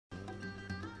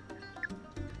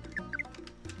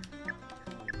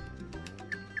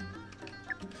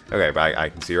Okay, but I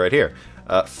can see right here.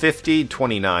 50,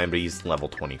 29, but he's level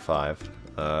 25.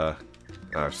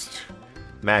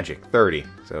 Magic, 30.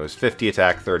 So it's 50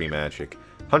 attack, 30 magic.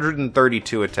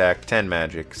 132 attack, 10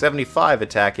 magic. 75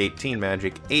 attack, 18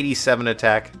 magic. 87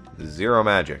 attack, 0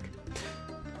 magic.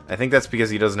 I think that's because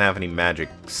he doesn't have any magic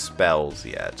spells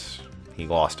yet. He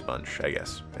lost a bunch, I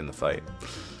guess, in the fight.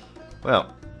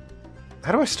 Well,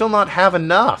 how do I still not have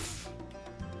enough?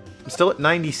 I'm still at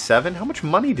 97? How much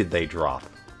money did they drop?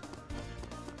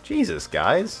 Jesus,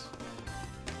 guys.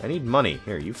 I need money.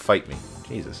 Here, you fight me.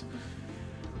 Jesus.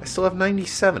 I still have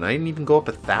 97. I didn't even go up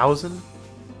 1,000?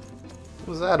 What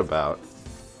was that about?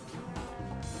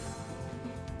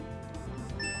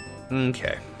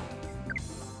 Okay.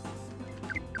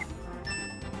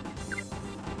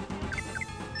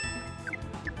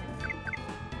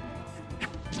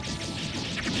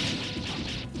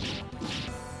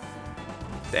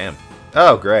 Damn.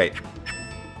 Oh, great.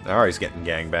 Now he's getting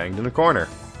gangbanged in a corner.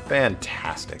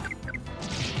 Fantastic.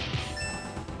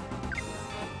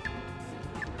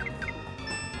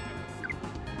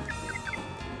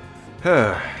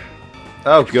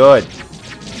 Oh, good.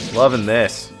 Loving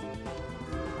this.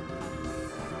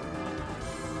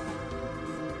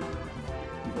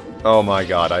 Oh my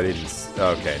god, I didn't...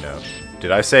 Okay, no. Did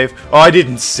I save? Oh, I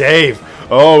didn't save!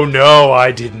 Oh no,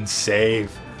 I didn't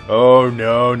save. Oh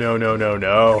no, no, no, no,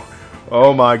 no.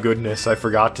 Oh my goodness, I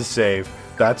forgot to save.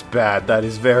 That's bad. That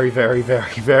is very, very,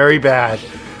 very, very bad.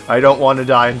 I don't want to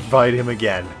die and fight him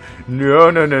again.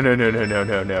 No, no, no, no, no, no, no,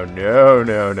 no, no, no,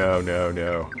 no, no, no,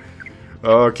 no.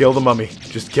 Oh, kill the mummy.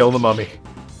 Just kill the mummy.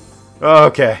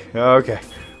 Okay, okay.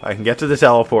 I can get to the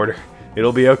teleporter.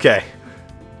 It'll be okay.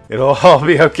 It'll all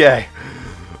be okay.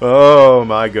 Oh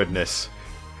my goodness.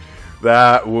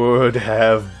 That would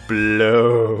have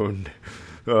blown.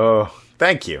 Oh,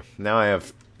 thank you. Now I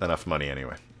have enough money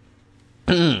anyway.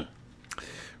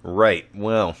 Right,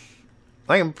 well.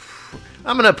 I'm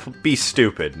gonna be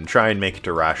stupid and try and make it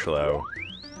to Rashlow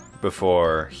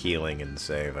before healing and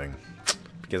saving.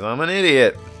 Because I'm an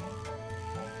idiot.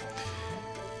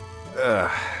 We'll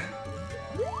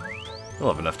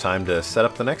have enough time to set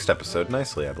up the next episode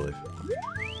nicely, I believe.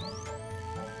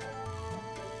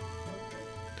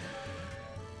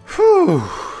 Whew.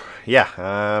 Yeah,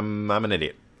 I'm an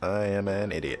idiot. I am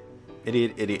an idiot.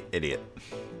 Idiot, idiot, idiot.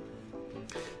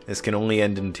 This can only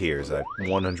end in tears. I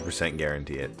 100%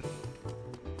 guarantee it.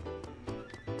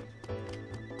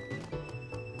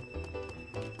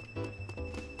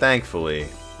 Thankfully,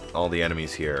 all the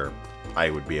enemies here,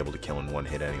 I would be able to kill in one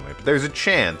hit anyway. But there's a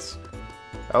chance,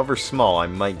 however small, I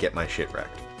might get my shit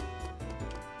wrecked.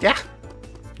 Yeah!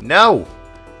 No!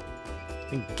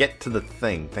 Get to the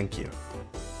thing. Thank you.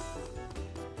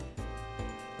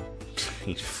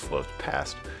 He floats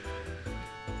past.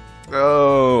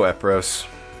 Oh, Epros.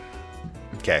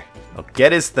 Okay. I'll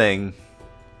get his thing,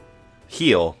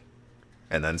 heal,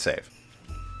 and then save.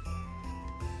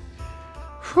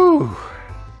 Whew.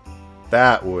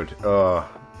 That would,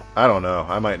 I don't know.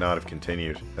 I might not have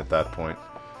continued at that point.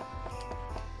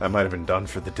 I might have been done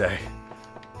for the day.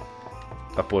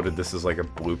 Uploaded this as like a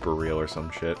blooper reel or some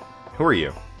shit. Who are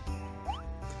you?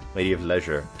 Lady of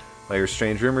Leisure. I hear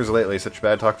strange rumors lately, such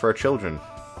bad talk for our children.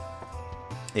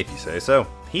 If you say so.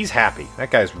 He's happy.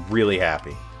 That guy's really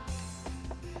happy.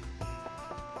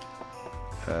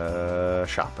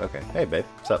 Shop. Okay. Hey, babe.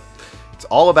 What's up? It's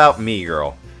all about me,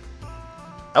 girl.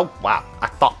 Oh, wow. I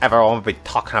thought everyone would be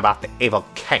talking about the evil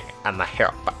king and the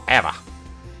hero forever.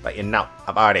 But you know,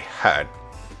 I've already heard.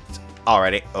 It's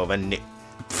already over news.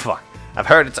 Fuck. I've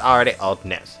heard it's already old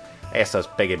news. I guess those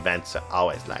big events are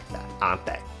always like that, aren't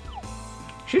they?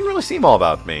 She didn't really seem all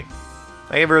about me.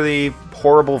 I gave her the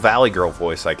horrible Valley Girl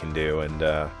voice I can do,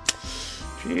 and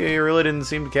she really didn't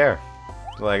seem to care.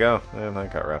 Like, oh,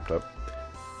 that got wrapped up.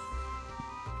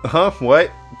 Huh?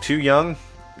 What? Too young?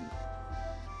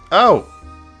 Oh!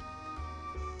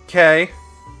 Okay.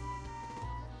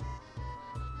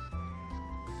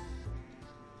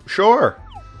 Sure.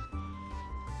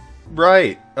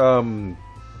 Right.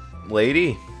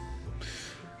 Lady?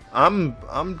 I'm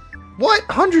what?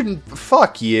 100 and...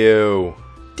 Fuck you.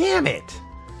 Damn it.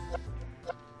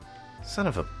 Son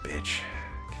of a bitch.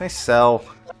 Can I sell?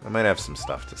 I might have some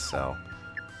stuff to sell.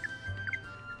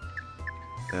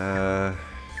 I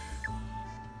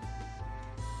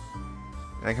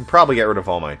can probably get rid of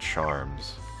all my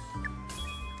charms.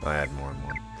 I had more than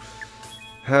one.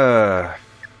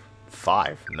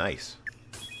 5. Nice.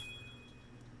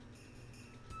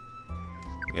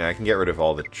 Yeah, I can get rid of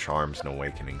all the charms and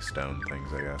awakening stone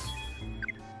things, I guess.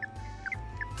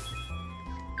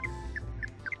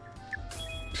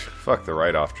 Fuck the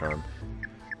write-off charm.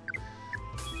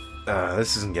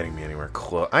 This isn't getting me anywhere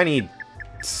close. I need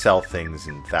to sell things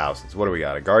in thousands. What do we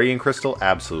got? A Guardian Crystal?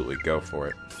 Absolutely, go for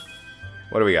it.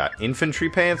 What do we got? Infantry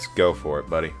Pants? Go for it,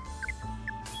 buddy.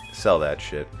 Sell that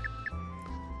shit.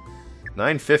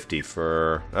 950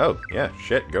 for... Oh, yeah,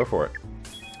 shit, go for it.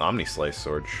 Omni-Slice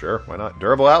Sword, sure, why not?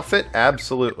 Durable Outfit?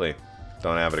 Absolutely.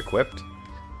 Don't have it equipped.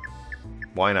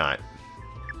 Why not?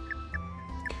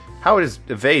 How is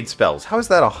evade spells? How is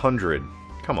that 100?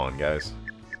 Come on, guys.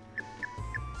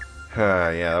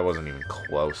 Yeah, that wasn't even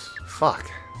close.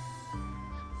 Fuck.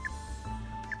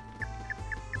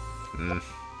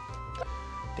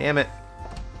 Damn it.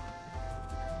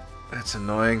 That's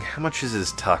annoying. How much is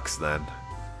his tux, then?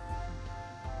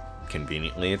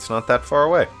 Conveniently, it's not that far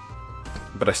away.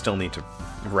 But I still need to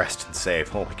rest and save.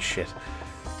 Holy shit.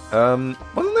 Wasn't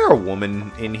there a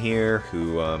woman in here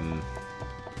who,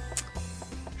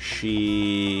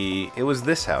 It was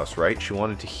this house, right? She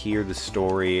wanted to hear the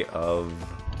story of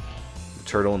the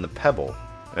turtle and the pebble,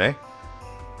 eh?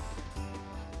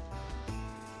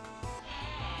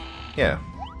 Yeah.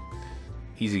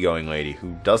 Easygoing lady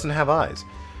who doesn't have eyes.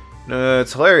 No,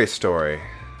 it's a hilarious story.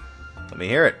 Let me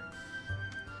hear it.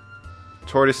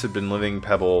 Tortoise had been living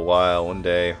Pebble a while. One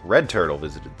day, Red Turtle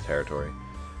visited the territory.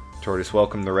 Tortoise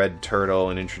welcomed the Red Turtle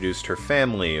and introduced her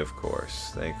family, of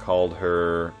course. They called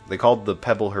the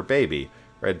Pebble her baby.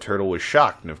 Red Turtle was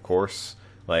shocked, and of course,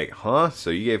 like, huh? So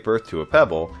you gave birth to a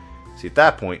Pebble? See, at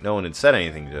that point, no one had said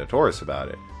anything to Tortoise about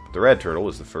it. But the Red Turtle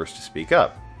was the first to speak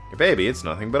up. Your baby, it's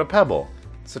nothing but a pebble.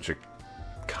 Such a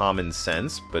common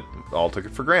sense, but all took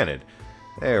it for granted.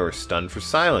 They were stunned for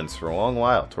silence for a long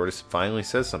while. Tortoise finally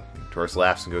says something. Tortoise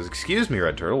laughs and goes, "Excuse me,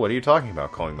 Red Turtle, what are you talking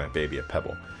about calling my baby a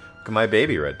pebble?" "Look at my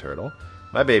baby, Red Turtle.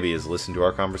 My baby has listened to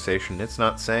our conversation. It's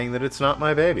not saying that it's not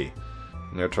my baby."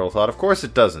 And Red Turtle thought, "Of course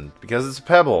it doesn't, because it's a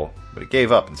pebble." But it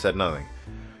gave up and said nothing.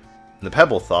 And the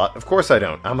pebble thought, "Of course I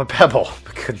don't. I'm a pebble,"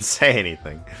 but couldn't say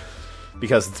anything.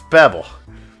 "Because it's a pebble."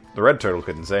 The Red Turtle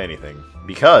couldn't say anything.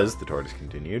 "Because," the Tortoise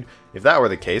continued, "if that were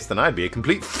the case, then I'd be a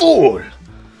complete fool."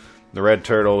 The Red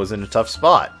Turtle was in a tough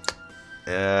spot.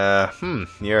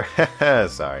 You're...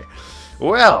 sorry.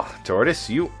 "Well, Tortoise,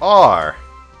 you are."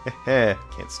 Can't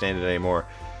stand it anymore.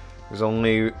 There's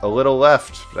only a little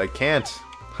left, but I can't.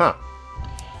 Huh.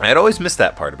 I'd always missed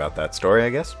that part about that story, I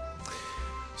guess.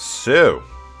 So...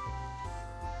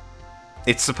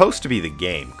 it's supposed to be the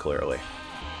game, clearly.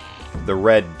 The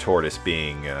Red Tortoise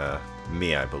being,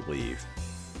 me, I believe.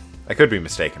 I could be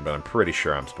mistaken, but I'm pretty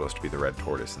sure I'm supposed to be the Red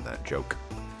Tortoise in that joke.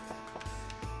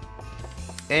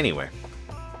 Anyway.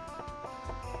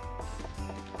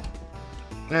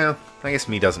 Well, I guess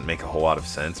me doesn't make a whole lot of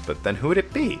sense, but then who would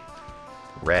it be?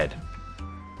 Red.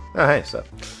 Oh, hey, what's up?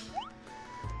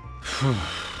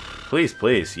 Please,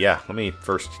 please, yeah, let me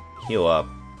first heal up.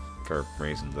 For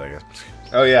reasons, I guess.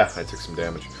 Oh yeah, I took some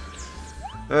damage.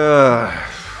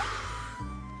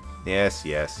 Yes,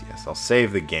 yes, yes. I'll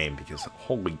save the game because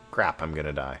holy crap, I'm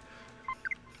gonna die.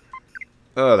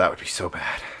 Oh, that would be so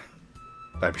bad.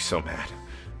 I'd be so mad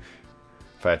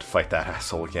if I had to fight that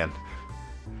asshole again.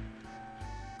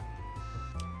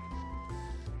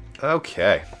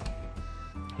 Okay.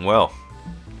 Well,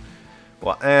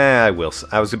 I will.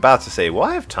 I was about to say, will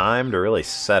I have time to really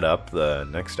set up the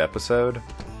next episode?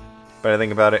 But I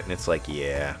think about it, and it's like,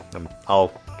 yeah,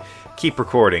 I'll keep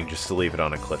recording just to leave it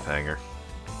on a cliffhanger.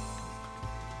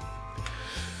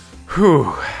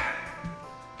 Whew.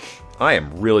 I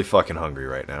am really fucking hungry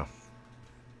right now.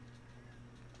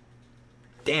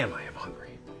 Damn, I am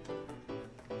hungry.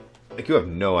 Like, you have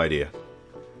no idea.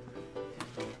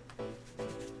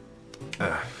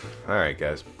 Alright,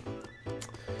 guys.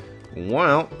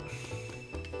 Well,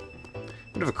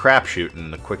 bit of a crapshoot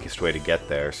and the quickest way to get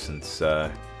there, since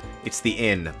it's the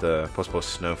inn at the Post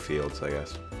Snowfields, I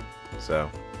guess. So,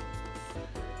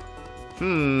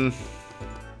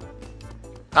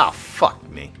 oh, fuck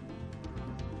me.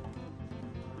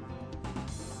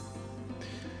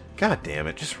 God damn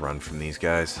it, just run from these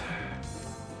guys.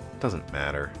 Doesn't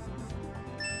matter.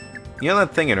 You know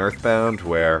that thing in Earthbound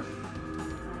where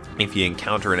if you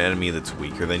encounter an enemy that's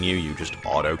weaker than you, you just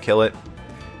auto-kill it?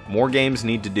 More games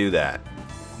need to do that,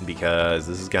 because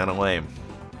this is kind of lame.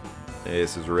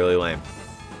 This is really lame.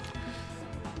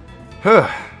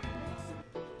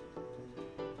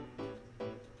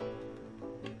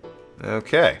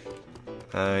 Okay.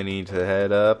 I need to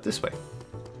head up this way.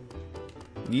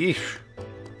 Yeesh.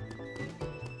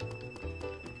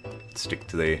 Stick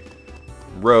to the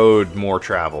road more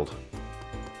traveled.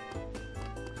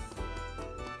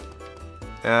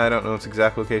 I don't know its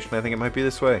exact location. I think it might be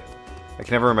this way. I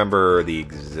can never remember the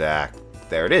exact...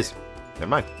 There it is. Never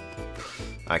mind.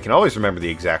 I can always remember the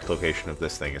exact location of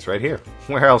this thing. It's right here.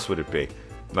 Where else would it be?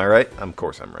 Am I right? Of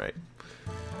course I'm right.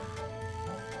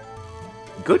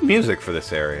 Good music for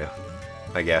this area,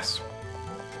 I guess.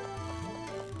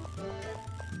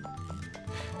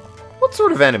 What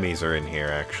sort of enemies are in here,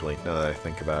 actually, now that I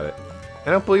think about it?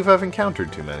 I don't believe I've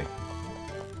encountered too many.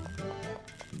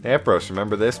 Hey, Epros,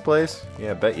 remember this place?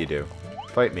 Yeah, I bet you do.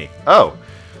 Fight me. Oh!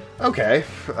 Okay.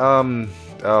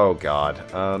 Oh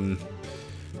god.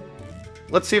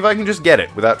 Let's see if I can just get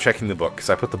it without checking the book, because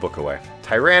I put the book away.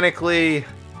 Tyrannically...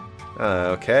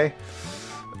 okay.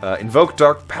 Invoke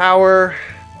dark power...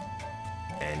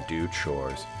 and do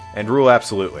chores. And rule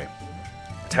absolutely.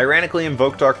 Tyrannically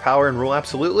invoke dark power and rule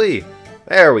absolutely!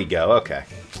 There we go, okay.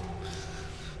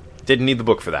 Didn't need the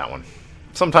book for that one.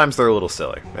 Sometimes they're a little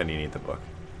silly, and you need the book.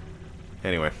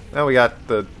 Anyway, now we got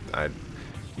the...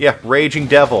 yeah, Raging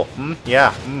Devil.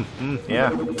 Yeah,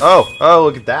 yeah. Oh,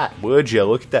 look at that. Would you?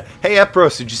 Look at that. Hey,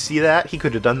 Epros, did you see that? He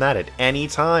could have done that at any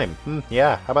time.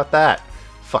 Yeah, how about that?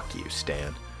 Fuck you,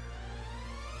 Stan.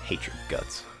 Hate your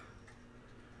guts.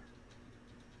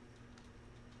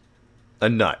 A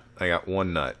nut. I got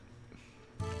one nut.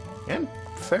 And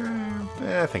fair...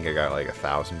 I think I got like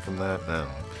 1,000 from that. No.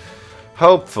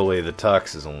 Hopefully the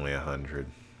tux is only 100.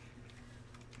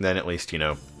 Then at least, you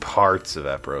know, parts of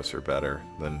Epros are better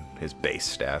than his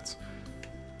base stats.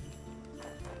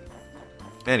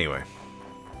 Anyway.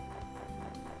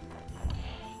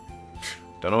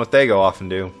 Don't know what they go off and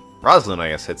do. Rosalind, I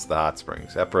guess, hits the hot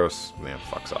springs. Epros, man,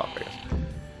 fucks off, I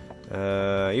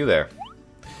guess. You there.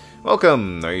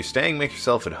 Welcome! Are you staying? Make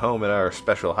yourself at home at our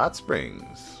special hot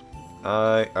springs.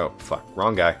 Oh, fuck.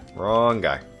 Wrong guy. Wrong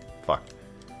guy. Fuck.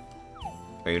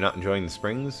 Are you not enjoying the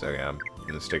springs? Okay, I'm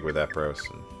gonna stick with Epros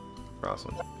and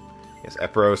Rosalind. Yes,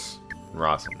 Epros and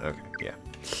Rosalind. Okay, yeah.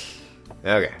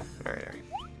 Okay, alright.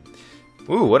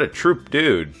 Ooh, what a troop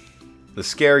dude. The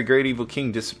scary great evil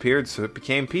king disappeared, so it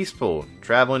became peaceful.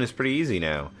 Traveling is pretty easy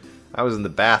now. I was in the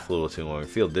bath a little too long. I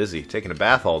feel dizzy. Taking a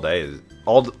bath all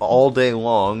day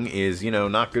long is, you know,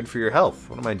 not good for your health.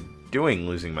 What am I doing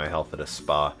losing my health at a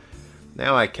spa?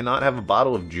 Now I cannot have a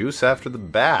bottle of juice after the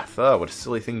bath. Oh, what a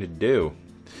silly thing to do.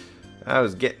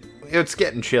 It's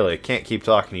getting chilly. I can't keep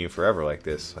talking to you forever like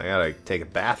this. I gotta take a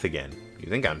bath again. You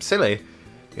think I'm silly?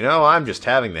 You know, I'm just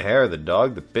having the hair of the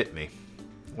dog that bit me.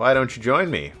 Why don't you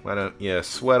join me? Why don't you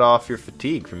sweat off your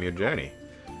fatigue from your journey?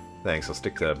 Thanks, I'll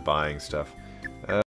stick to buying stuff.